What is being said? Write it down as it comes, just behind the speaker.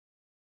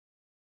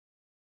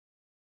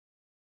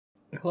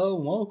Hello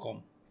and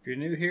welcome. If you're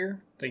new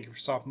here, thank you for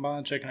stopping by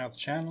and checking out the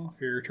channel.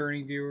 If you're a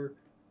returning viewer,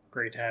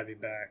 great to have you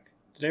back.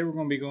 Today we're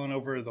going to be going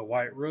over the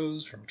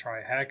Whiterose from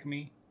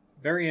TryHackMe.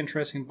 Very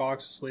interesting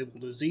box. It's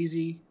labeled as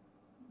easy,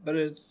 but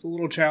it's a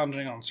little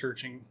challenging on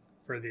searching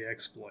for the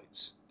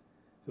exploits.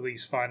 At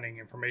least finding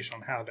information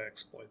on how to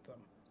exploit them.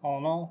 All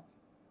in all,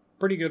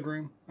 pretty good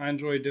room. I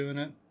enjoy doing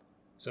it.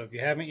 So if you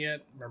haven't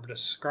yet, remember to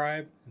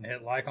subscribe and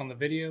hit like on the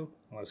video,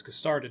 and let's get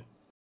started.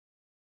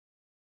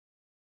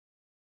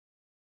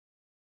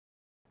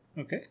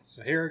 Okay,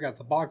 so here I got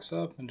the box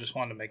up and just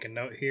wanted to make a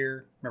note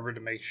here. Remember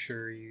to make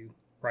sure you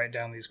write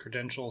down these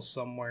credentials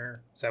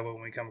somewhere so that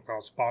when we come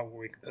across a spot where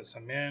we can put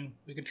some in,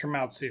 we can trim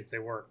out to see if they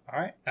work.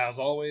 Alright, as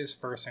always,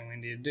 first thing we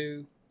need to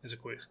do is a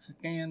quick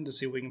scan to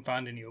see if we can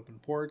find any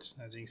open ports.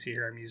 As you can see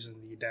here, I'm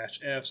using the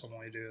 -F, so I'm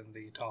only doing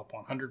the top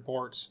 100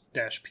 ports.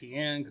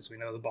 -PN, because we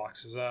know the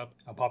box is up.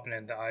 I'm popping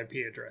in the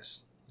IP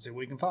address. Let's see what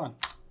we can find.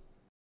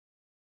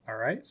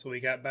 Alright, so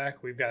we've got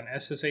an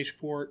SSH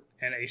port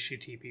and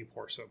HTTP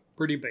port, so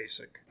pretty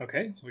basic.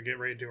 Okay, so we get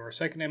ready to do our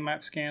second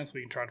nmap scan so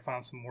we can try to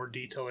find some more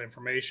detailed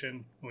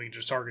information. We can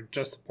just target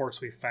just the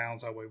ports we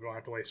found so that way we don't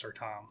have to waste our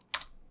time.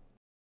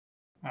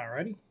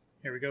 Alrighty,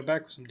 here we go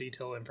back with some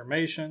detailed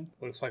information.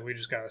 Looks like we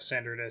just got a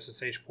standard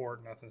SSH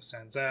port, nothing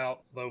stands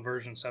out. Low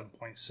version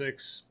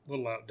 7.6, a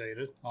little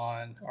outdated.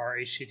 On our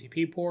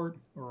HTTP port,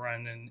 we're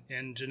running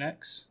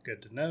Nginx,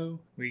 good to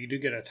know. We do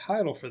get a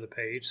title for the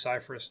page,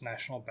 Cyprus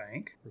National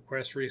Bank.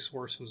 Request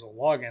resource was a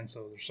login,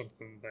 so there's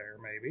something there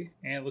maybe.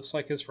 And it looks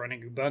like it's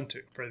running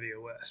Ubuntu for the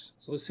OS.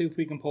 So let's see if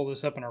we can pull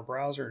this up in our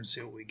browser and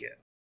see what we get.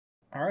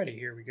 Alrighty,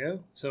 here we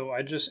go. So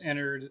I just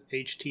entered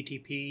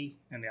HTTP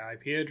and the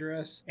IP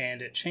address,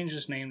 and it changed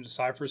its name to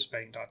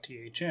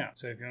cyprusbank.thm.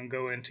 So if you want to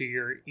go into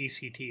your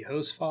ECT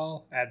host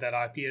file, add that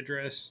IP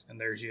address, and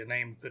there's your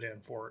name to put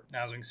in for it.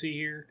 Now as you can see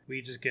here,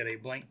 we just get a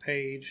blank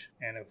page,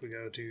 and if we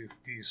go to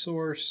view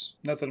source,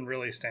 nothing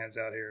really stands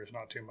out here. There's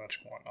not too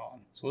much going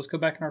on. So let's go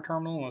back in our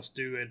terminal and let's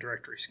do a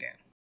directory scan.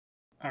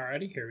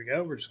 Alrighty, here we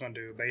go. We're just going to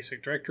do a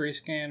basic directory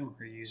scan.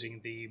 We're using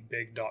the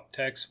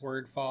big.txt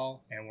Word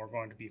file, and we're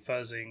going to be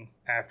fuzzing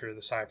after the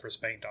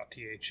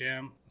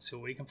cyprusbank.thm. Let's see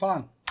what we can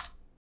find.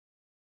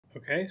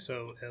 Okay,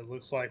 so it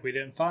looks like we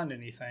didn't find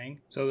anything.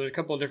 So there's a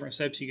couple of different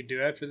steps you could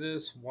do after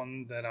this.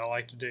 One that I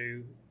like to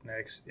do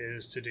next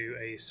is to do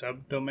a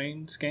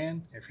subdomain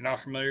scan. If you're not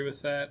familiar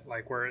with that,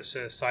 like where it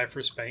says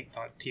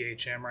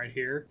cyprusbank.thm right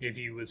here, if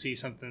you would see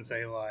something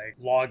say like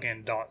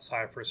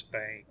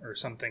login.cyprusbank or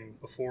something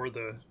before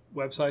the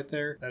website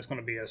there, that's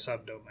going to be a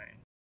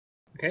subdomain.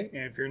 Okay,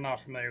 and if you're not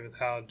familiar with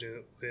how to do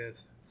it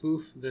with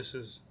Foof, this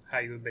is how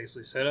you would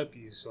basically set up.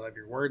 You still have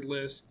your word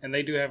list, and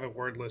they do have a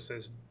word list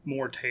that's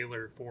more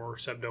tailored for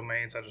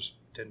subdomains. I just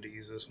tend to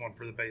use this one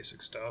for the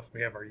basic stuff.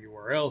 We have our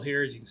URL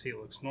here. As you can see, it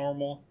looks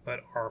normal,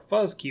 but our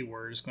fuzz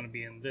keyword is going to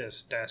be in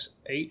this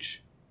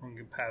 -H. We're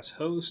going to pass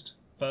host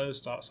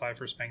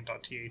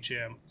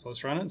fuzz.cyprusbank.thm. So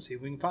let's run it and see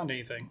if we can find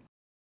anything.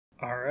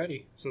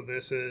 Alrighty, so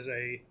this is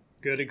a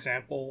good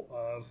example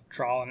of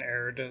trial and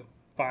error to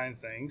find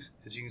things.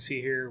 As you can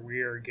see here,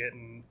 we are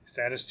getting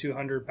status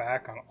 200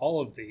 back on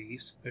all of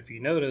these. If you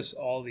notice,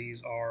 all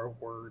these are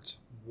words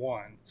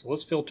 1. So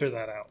let's filter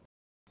that out.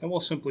 And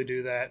we'll simply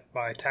do that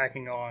by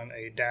tacking on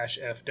a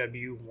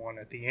 -FW1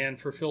 at the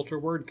end for filter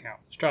word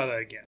count. Let's try that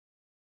again.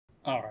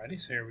 Alrighty,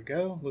 so here we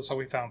go. Looks like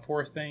we found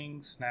 4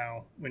 things.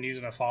 Now, when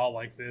using a file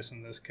like this,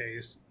 in this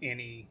case,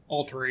 any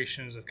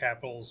alterations of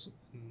capitals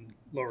and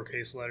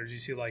lowercase letters you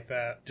see like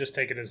that, just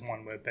take it as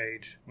one web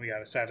page. We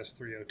got a status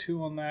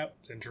 302 on that.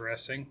 It's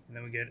interesting. And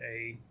then we get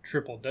a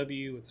triple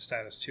W with a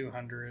status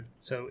 200.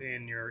 So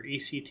in your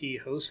ECT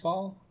host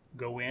file,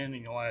 go in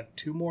and you'll add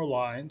 2 more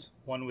lines,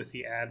 one with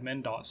the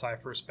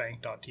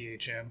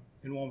admin.cyprusbank.thm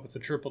and one with the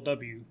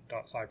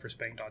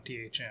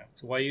www.cyprusbank.thm.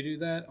 So while you do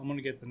that, I'm going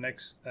to get the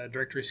next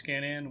directory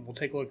scan in, and we'll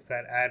take a look at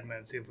that admin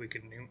and see if we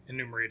can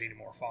enumerate any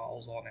more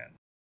files on it.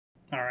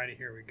 Alrighty,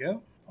 here we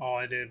go. All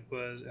I did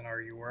was in our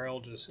URL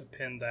just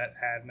append that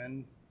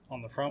admin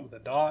on the front with a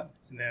dot,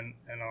 and then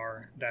in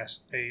our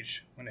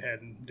 -H went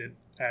ahead and did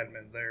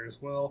admin there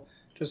as well,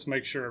 just to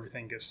make sure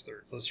everything gets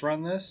through. Let's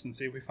run this and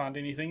see if we find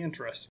anything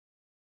interesting.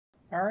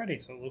 Alrighty,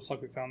 so it looks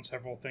like we found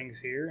several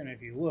things here, and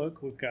if you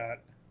look, we've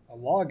got a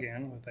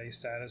login with a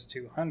status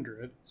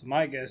 200. So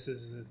my guess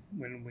is that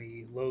when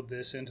we load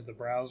this into the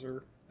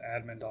browser,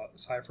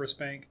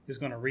 admin.cyprusbank is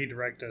going to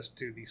redirect us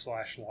to the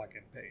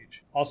 /login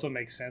page. Also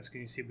makes sense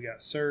because you see we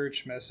got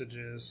search,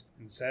 messages,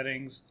 and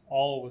settings,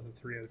 all with a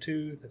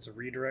 302. That's a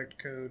redirect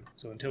code.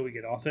 So until we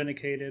get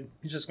authenticated,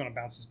 it's just going to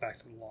bounce us back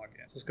to the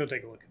login. So let's go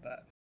take a look at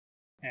that.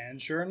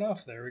 And sure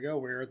enough, there we go.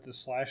 We're at the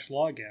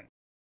 /login.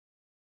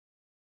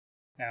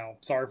 Now,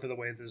 sorry for the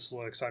way this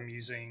looks. I'm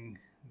using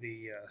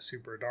the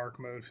super dark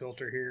mode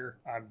filter here.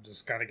 I'm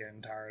just kind of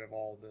getting tired of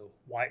all the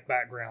white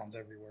backgrounds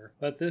everywhere.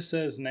 But this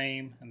says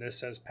name and this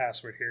says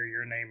password here,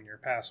 your name and your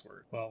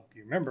password. Well,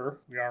 you remember,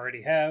 we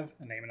already have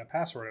a name and a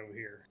password over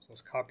here. So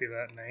let's copy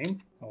that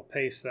name. We'll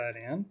paste that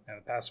in, and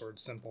the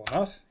password's simple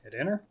enough. Hit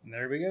enter, and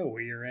there we go.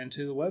 We are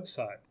into the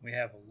website. We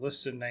have a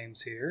list of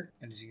names here,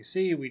 and as you can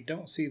see, we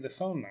don't see the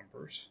phone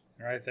numbers.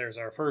 Right there's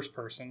our first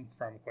person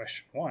from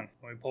question 1.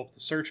 When we pull up the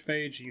search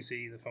page, you can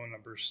see the phone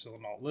number is still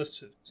not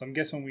listed. So I'm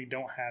guessing we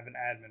don't have an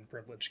admin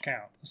privilege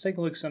account. Let's take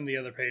a look at some of the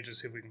other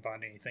pages, see if we can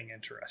find anything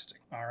interesting.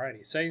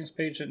 Alrighty, settings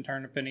page didn't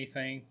turn up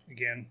anything.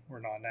 Again, we're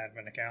not an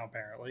admin account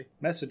apparently.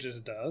 Messages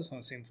does, and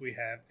it seems we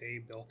have a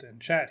built-in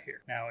chat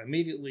here. Now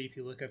immediately if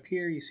you look up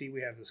here, you see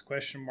we have this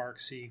question mark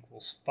c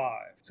equals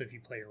 5. So if you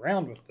play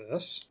around with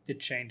this, it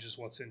changes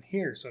what's in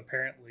here. So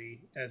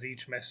apparently as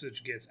each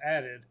message gets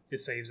added, it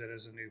saves it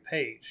as a new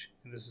page.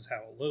 And this is how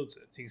it loads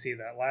it. So you can see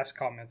that last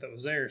comment that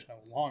was there is no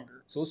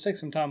longer. So let's take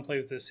some time to play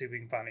with this, see if we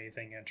can find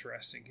anything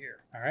interesting here.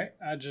 Alright,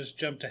 I just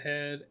jumped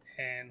ahead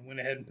and went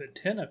ahead and put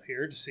 10 up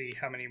here to see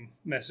how many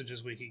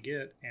messages we could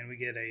get. And we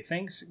get a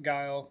thanks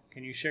Guile,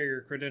 can you share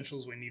your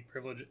credentials? We need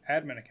privileged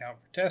admin account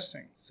for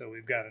testing. So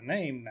we've got a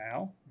name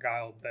now,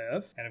 Guile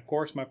Bev, and of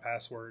course my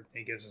password.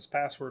 He gives us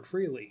password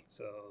freely.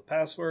 So the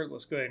password,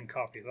 let's go ahead and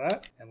copy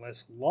that and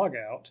let's log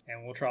out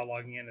and we'll try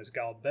logging in as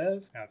Guile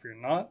Bev. Now if you're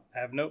not,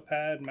 have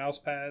notepad, mouse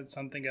pad,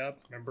 something up.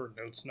 Remember,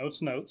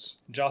 notes.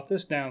 Jot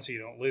this down so you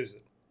don't lose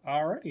it.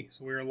 Alrighty,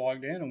 so we're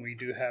logged in and we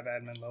do have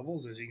admin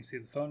levels. As you can see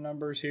the phone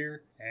numbers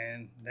here,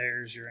 and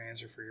there's your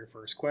answer for your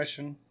first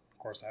question. Of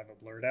course I have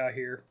it blurred out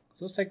here.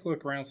 So let's take a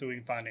look around so we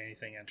can find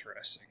anything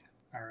interesting.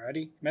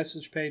 Alrighty,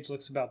 message page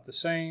looks about the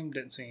same,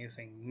 didn't see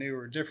anything new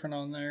or different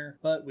on there,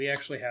 but we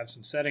actually have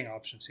some setting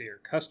options here.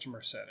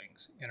 Customer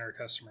settings, enter a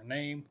customer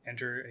name,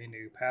 enter a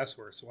new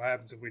password. So what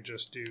happens if we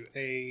just do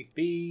A,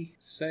 B,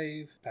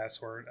 save,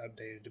 password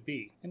updated to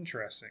B?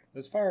 Interesting.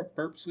 Let's fire up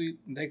Burp Suite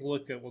and take a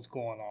look at what's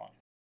going on.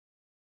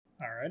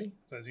 Alrighty,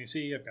 so as you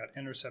see, I've got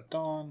intercept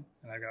on,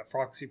 and I've got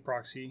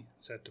proxy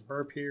set to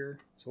burp here.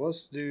 So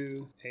let's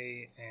do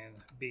A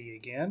and B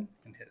again,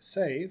 and hit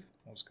save.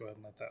 We'll just go ahead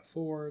and let that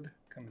forward,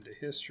 come into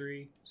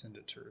history, send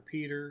it to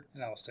repeater,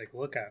 and now let's take a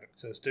look at it.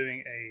 So it's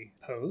doing a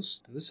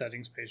post to the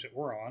settings page that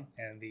we're on,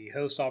 and the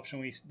host option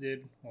we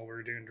did while we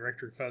were doing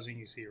directory fuzzing,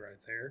 you see right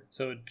there.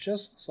 So it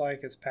just looks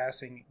like it's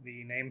passing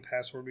the name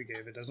password we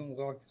gave. It doesn't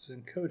look like it's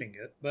encoding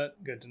it,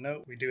 but good to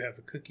note, we do have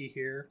a cookie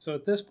here. So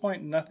at this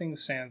point, nothing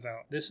stands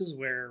out. This is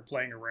where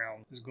playing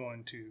around is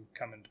going to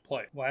come into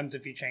play. What happens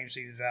if you change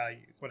these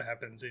values? What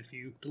happens if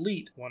you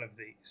delete one of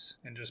these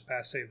and just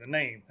pass, say, the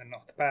name and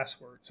not the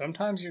password?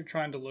 Sometimes you're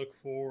trying to look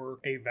for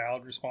a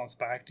valid response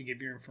back to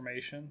give you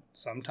information.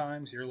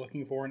 Sometimes you're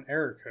looking for an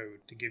error code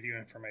to give you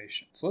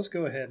information. So let's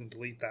go ahead and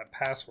delete that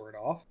password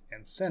off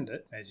and send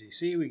it. As you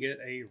see, we get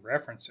a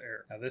reference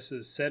error. Now this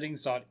is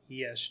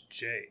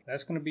settings.esj.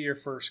 That's going to be your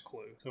first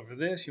clue. So for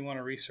this, you want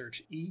to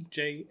research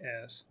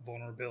EJS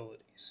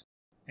vulnerabilities.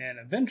 And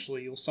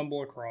eventually you'll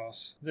stumble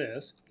across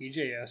this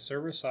EJS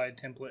server-side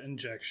template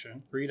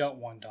injection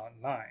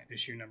 3.1.9,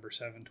 issue number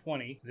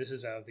 720. This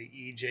is out of the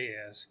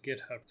EJS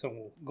GitHub.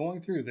 So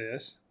going through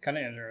this, kind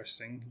of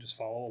interesting, just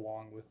follow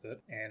along with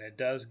it. And it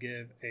does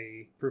give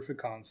a proof of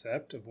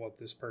concept of what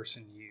this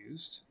person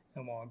used.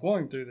 And while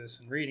going through this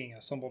and reading, I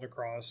stumbled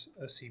across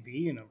a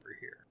CVE number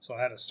here. So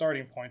I had a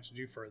starting point to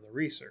do further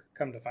research.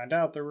 Come to find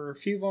out, there were a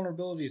few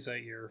vulnerabilities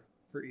that year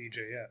for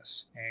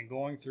EJS, and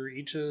going through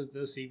each of the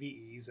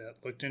CVEs that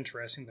looked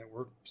interesting that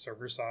were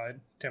server-side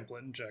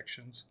template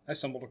injections, I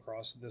stumbled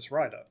across this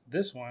write-up.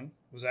 This one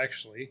was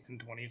actually in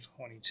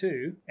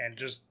 2022 and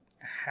just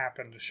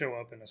happened to show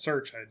up in a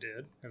search I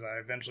did, because I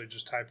eventually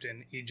just typed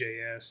in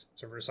EJS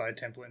server-side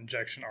template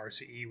injection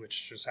RCE,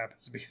 which just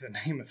happens to be the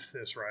name of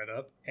this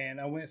write-up, and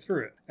I went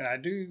through it. And I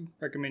do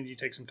recommend you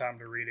take some time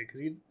to read it,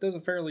 because he does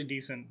a fairly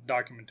decent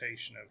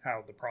documentation of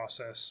how the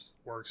process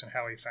works and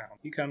how he found.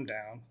 You come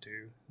down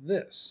to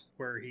this,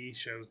 where he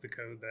shows the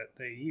code that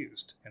they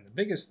used. And the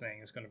biggest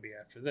thing is going to be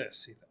after this.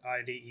 See the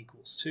ID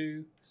equals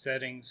 2,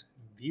 settings,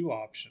 view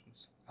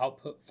options,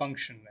 output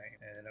function name,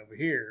 and then over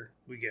here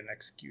we get an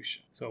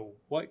execution. So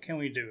what can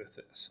we do with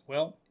this?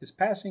 Well, it's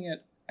passing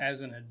it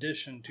as an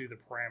addition to the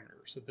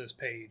parameters that this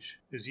page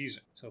is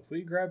using. So if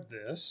we grab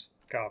this,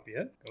 copy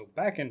it, go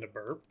back into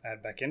burp,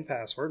 add back in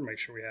password, make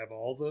sure we have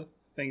all the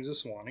things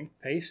it's wanting,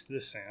 paste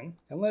this in,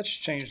 and let's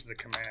change the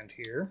command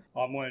here.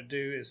 All I'm going to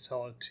do is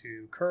tell it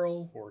to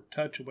curl or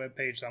touch a web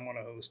page that I'm going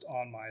to host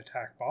on my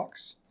attack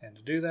box. And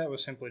to do that, we'll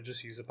simply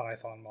just use a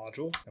Python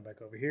module. Go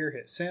back over here,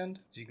 hit send.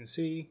 As you can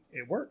see,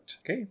 it worked.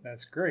 Okay,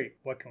 that's great.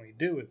 What can we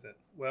do with it?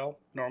 Well,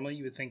 normally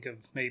you would think of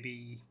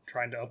maybe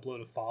trying to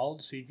upload a file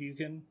to see if you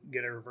can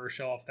get a reverse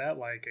shell off that,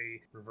 like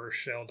a reverse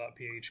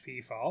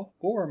shell.php file.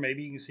 Or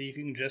maybe you can see if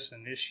you can just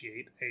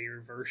initiate a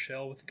reverse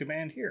shell with the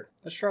command here.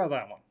 Let's try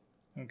that one.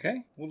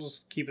 Okay, we'll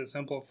just keep it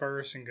simple at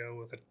first and go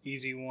with an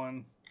easy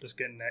one. Just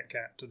get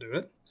netcat to do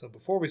it. So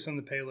before we send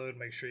the payload,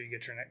 make sure you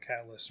get your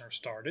netcat listener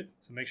started.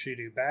 So make sure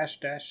you do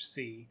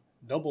 --c,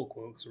 double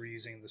quote, because we're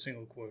using the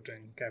single quote to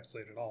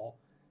encapsulate it all.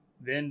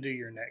 Then do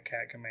your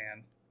netcat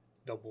command,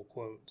 double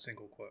quote,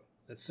 single quote.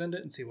 Let's send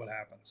it and see what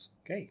happens.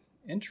 Okay,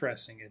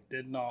 interesting, it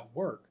did not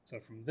work. So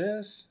from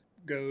this,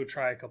 go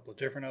try a couple of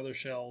different other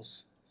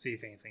shells, see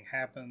if anything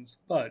happens.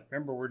 But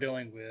remember, we're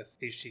dealing with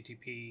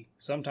HTTP.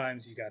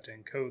 Sometimes you got to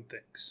encode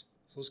things.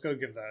 So let's go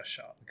give that a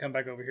shot. We come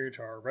back over here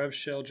to our rev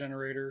shell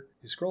generator.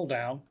 You scroll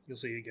down, you'll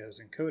see it goes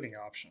encoding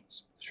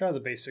options. Let's try the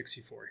base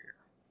 64 here.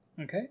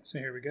 Okay, so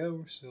here we go.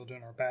 We're still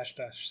doing our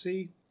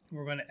bash-c.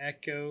 We're going to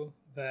echo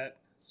that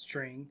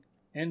string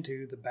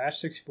into the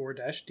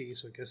bash64-d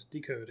so it gets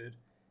decoded,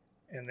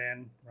 and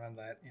then run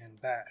that in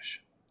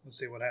bash. Let's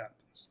see what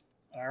happens.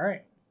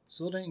 Alright,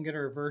 still didn't get a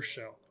reverse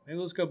shell. Maybe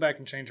let's go back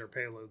and change our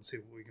payload and see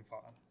what we can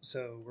find.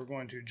 So we're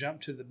going to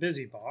jump to the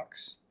busy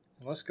box,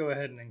 and let's go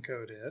ahead and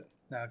encode it.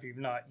 Now if you've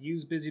not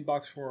used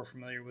busybox before or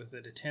familiar with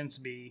it, it tends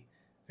to be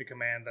a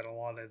command that a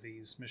lot of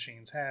these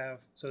machines have,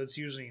 so it's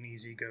usually an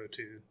easy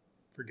go-to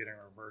for getting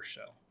a reverse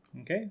shell.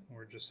 Okay,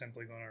 we're just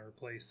simply going to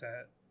replace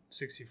that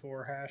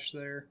 64 hash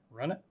there,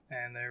 run it,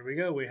 and there we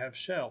go, we have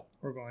shell.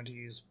 We're going to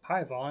use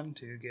Python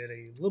to get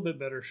a little bit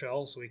better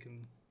shell so we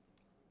can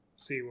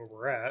see where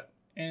we're at.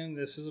 And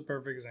this is a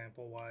perfect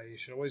example why you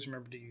should always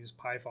remember to use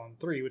Python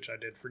 3, which I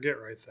did forget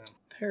right then.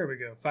 There we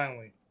go,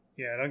 finally.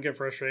 Yeah, don't get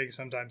frustrated,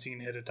 sometimes you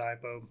can hit a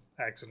typo,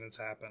 accidents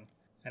happen.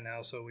 And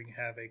now so we can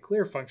have a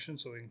clear function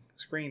so the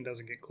screen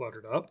doesn't get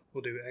cluttered up.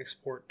 We'll do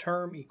export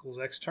term equals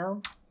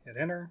xterm, hit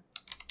enter,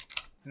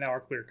 and now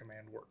our clear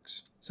command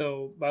works.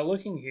 So by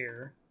looking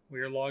here, we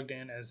are logged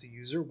in as the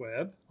user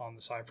web on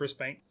the Cypress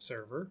Bank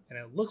server, and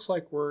it looks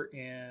like we're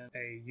in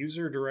a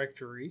user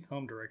directory,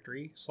 home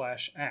directory,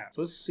 /app.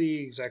 So let's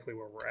see exactly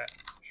where we're at.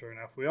 Sure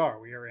enough, we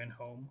are in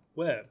home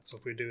web. So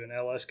if we do an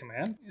ls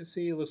command, you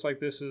see it looks like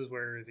this is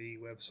where the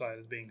website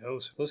is being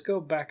hosted. Let's go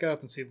back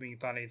up and see if we can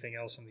find anything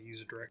else in the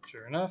user directory.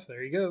 Sure enough,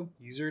 there you go,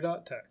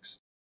 user.txt.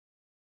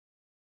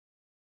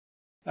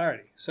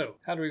 Alrighty, so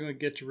how are we going to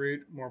get to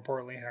root? More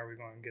importantly, how are we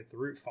going to get the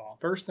root file?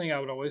 First thing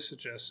I would always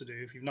suggest to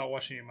do, if you've not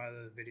watched any of my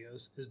other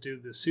videos, is do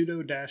the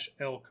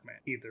sudo-l command.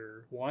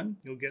 Either 1,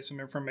 you'll get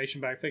some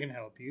information back that can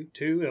help you.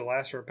 2, it'll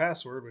ask for a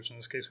password, which in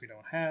this case we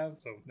don't have,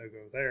 so no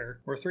go there.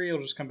 Or 3,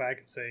 it'll just come back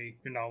and say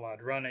you're not allowed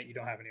to run it, you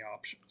don't have any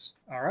options.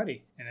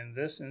 Alrighty, and in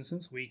this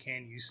instance, we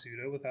can use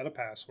sudo without a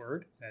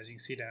password. As you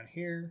can see down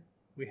here,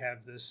 we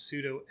have this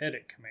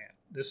Sudoedit command.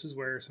 This is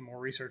where some more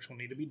research will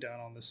need to be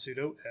done on the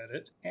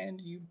Sudoedit, and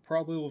you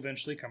probably will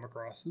eventually come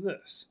across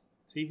this.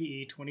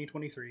 CVE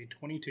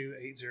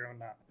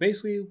 2023-22809.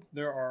 Basically,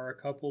 there are a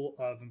couple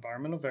of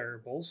environmental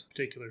variables,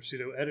 particular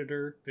pseudo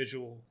editor,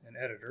 visual, and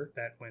editor,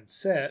 that when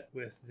set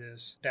with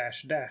this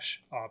 --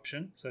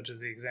 option, such as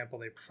the example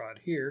they provide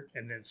here,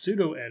 and then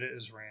Sudoedit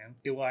is ran,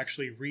 it will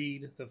actually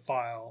read the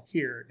file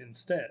here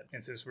instead.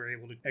 And since we're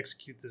able to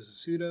execute this as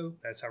sudo,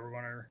 that's how we're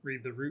going to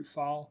read the root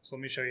file. So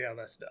let me show you how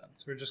that's done.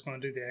 So we're just going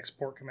to do the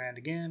export command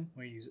again.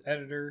 We use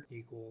editor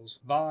equals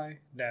vi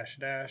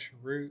 --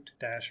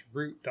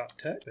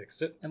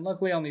 root-root.txt. Fixed it. And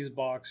luckily on these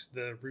blocks,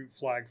 the root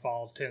flag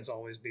file tends to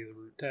always be the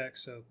root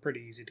text, so pretty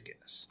easy to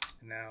guess.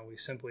 And now we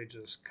simply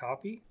just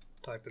copy,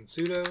 type in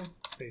sudo,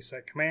 paste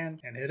that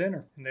command, and hit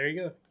enter. And there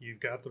you go.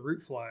 You've got the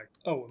root flag.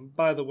 Oh, and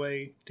by the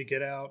way, to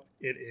get out,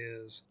 it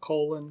is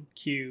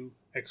 :Q!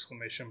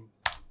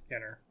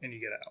 Enter, and you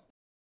get out.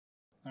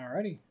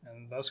 Alrighty,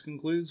 and thus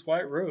concludes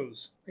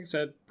Whiterose. Like I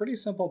said, pretty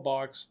simple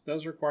box.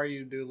 Does require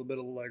you to do a little bit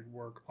of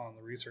legwork on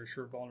the research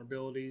for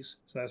vulnerabilities,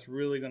 so that's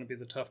really going to be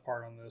the tough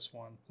part on this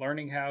one.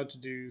 Learning how to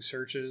do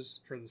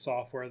searches for the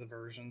software, the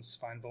versions,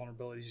 find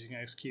vulnerabilities you can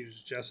execute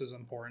is just as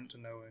important to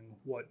knowing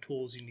what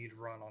tools you need to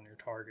run on your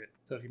target.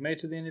 So if you made it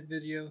to the end of the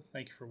video,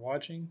 thank you for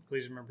watching.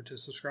 Please remember to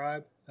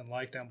subscribe and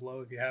like down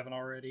below if you haven't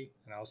already,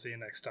 and I'll see you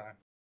next time.